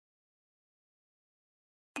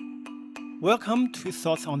Welcome to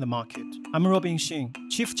Thoughts on the Market. I'm Robin Xing,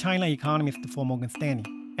 Chief China Economist for Morgan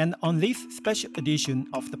Stanley. And on this special edition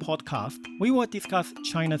of the podcast, we will discuss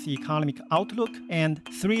China's economic outlook and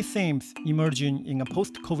three themes emerging in a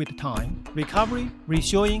post-COVID time: recovery,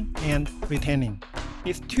 reshoring, and retaining.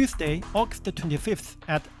 It's Tuesday, August 25th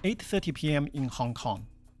at 8:30 p.m. in Hong Kong.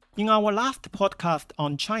 In our last podcast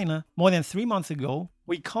on China more than 3 months ago,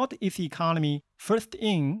 we called its economy first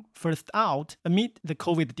in, first out amid the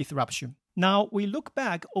COVID disruption. Now we look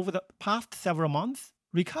back over the past several months.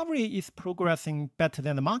 Recovery is progressing better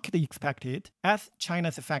than the market expected as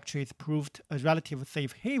China's factories proved a relative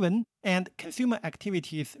safe haven and consumer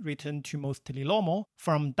activities returned to mostly normal,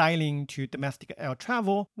 from dining to domestic air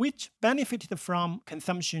travel, which benefited from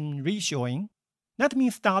consumption reshoring. Let me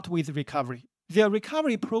start with recovery. The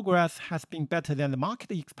recovery progress has been better than the market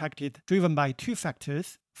expected, driven by two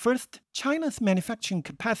factors. First, China's manufacturing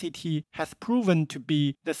capacity has proven to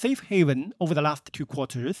be the safe haven over the last 2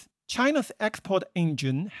 quarters. China's export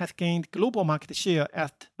engine has gained global market share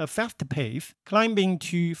at a fast pace, climbing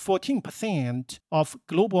to 14% of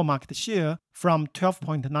global market share from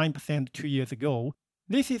 12.9% 2 years ago.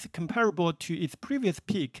 This is comparable to its previous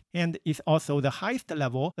peak and is also the highest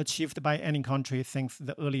level achieved by any country since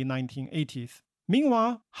the early 1980s.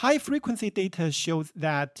 Meanwhile, high-frequency data shows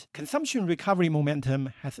that consumption recovery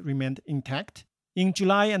momentum has remained intact. In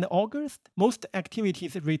July and August, most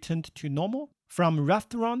activities returned to normal, from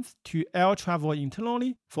restaurants to air travel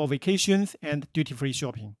internally for vacations and duty-free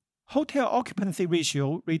shopping. Hotel occupancy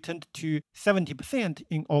ratio returned to 70%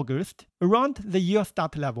 in August, around the year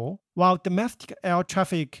start level, while domestic air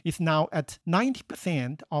traffic is now at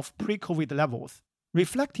 90% of pre-COVID levels.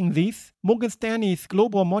 Reflecting this, Morgan Stanley's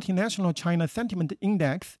Global Multinational China Sentiment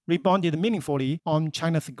Index rebounded meaningfully on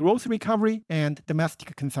China's growth recovery and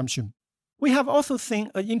domestic consumption. We have also seen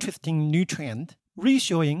an interesting new trend: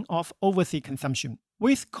 reshoring of overseas consumption.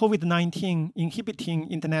 With COVID-19 inhibiting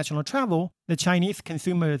international travel, the Chinese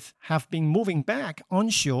consumers have been moving back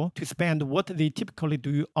onshore to spend what they typically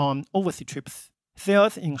do on overseas trips.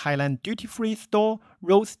 Sales in Highland duty-free store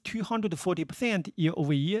rose 240%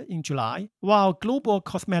 year-over-year in July, while global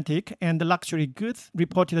cosmetic and luxury goods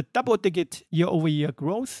reported double-digit year-over-year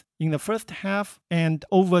growth in the first half and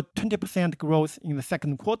over 20% growth in the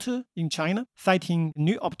second quarter in China, citing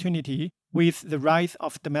new opportunity with the rise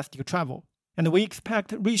of domestic travel. And we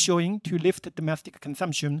expect reshoring to lift domestic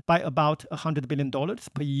consumption by about $100 billion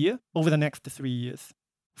per year over the next 3 years.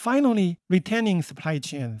 Finally, retaining supply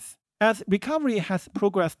chains. As recovery has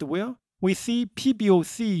progressed well, we see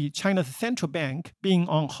PBOC, China's central bank, being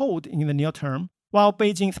on hold in the near term, while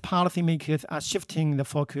Beijing's policymakers are shifting the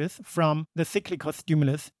focus from the cyclical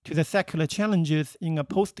stimulus to the secular challenges in a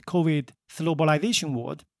post-COVID globalization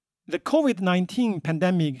world. The COVID-19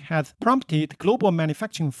 pandemic has prompted global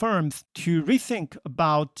manufacturing firms to rethink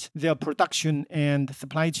about their production and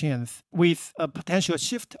supply chains, with a potential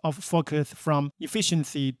shift of focus from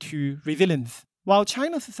efficiency to resilience. While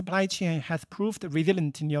China's supply chain has proved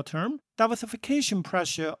resilient near term, diversification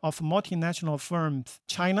pressure of multinational firms'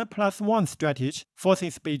 China Plus One strategy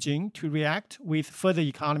forces Beijing to react with further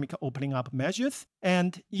economic opening up measures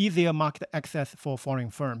and easier market access for foreign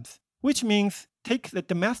firms, which means take the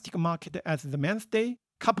domestic market as the mainstay,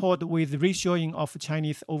 coupled with reshoring of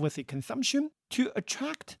Chinese overseas consumption to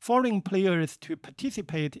attract foreign players to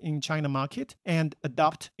participate in China market and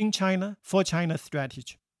adopt in China for China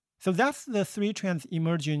strategy. So that's the three trends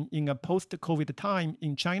emerging in a post-COVID time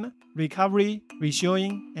in China: recovery,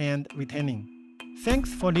 reshoring, and retaining.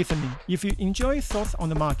 Thanks for listening. If you enjoy Thoughts on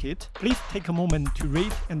the Market, please take a moment to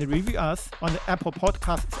rate and review us on the Apple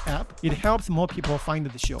Podcasts app. It helps more people find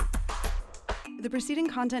the show. The preceding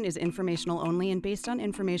content is informational only and based on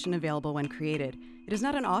information available when created. It is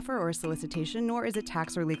not an offer or a solicitation, nor is it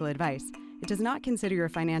tax or legal advice. It does not consider your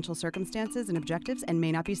financial circumstances and objectives and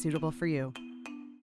may not be suitable for you.